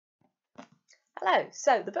Hello,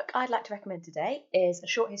 so the book I'd like to recommend today is A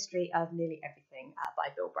Short History of Nearly Everything by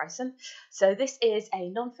Bill Bryson. So this is a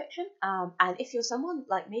non-fiction, and if you're someone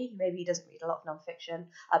like me who maybe doesn't read a lot of non-fiction,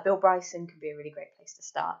 Bill Bryson can be a really great place to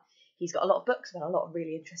start. He's got a lot of books about a lot of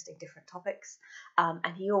really interesting different topics,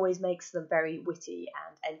 and he always makes them very witty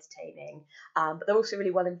and entertaining, but they're also really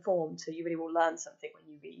well informed, so you really will learn something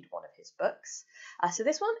when you read one of his books. So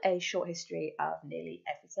this one, A Short History of Nearly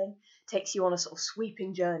Everything, takes you on a sort of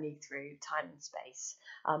sweeping journey through time and space.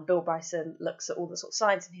 Bill Bryson looks at all the sort of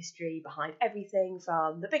science and history behind everything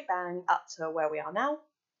from the Big Bang up to where we are now.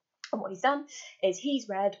 And what he's done is he's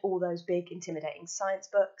read all those big, intimidating science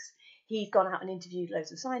books. He's gone out and interviewed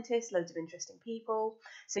loads of scientists, loads of interesting people.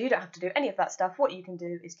 So you don't have to do any of that stuff. What you can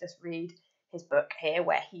do is just read his book here,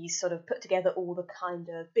 where he's sort of put together all the kind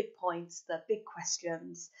of big points, the big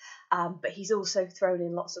questions, but he's also thrown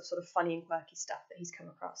in lots of sort of funny and quirky stuff that he's come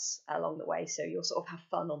across along the way. So you'll sort of have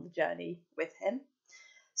fun on the journey with him.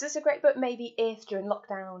 So it's a great book maybe if during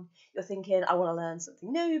lockdown you're thinking, I want to learn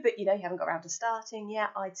something new, but you haven't got around to starting yet.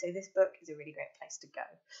 I'd say this book is a really great place to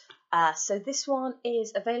go. So this one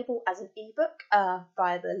is available as an ebook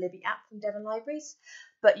via the Libby app from Devon Libraries,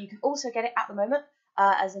 but you can also get it at the moment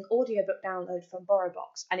as an audiobook download from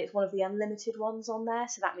BorrowBox, and it's one of the unlimited ones on there,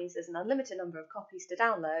 so that means there's an unlimited number of copies to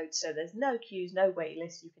download, so there's no queues, no wait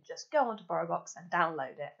lists. You can just go onto BorrowBox and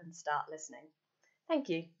download it and start listening. Thank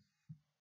you.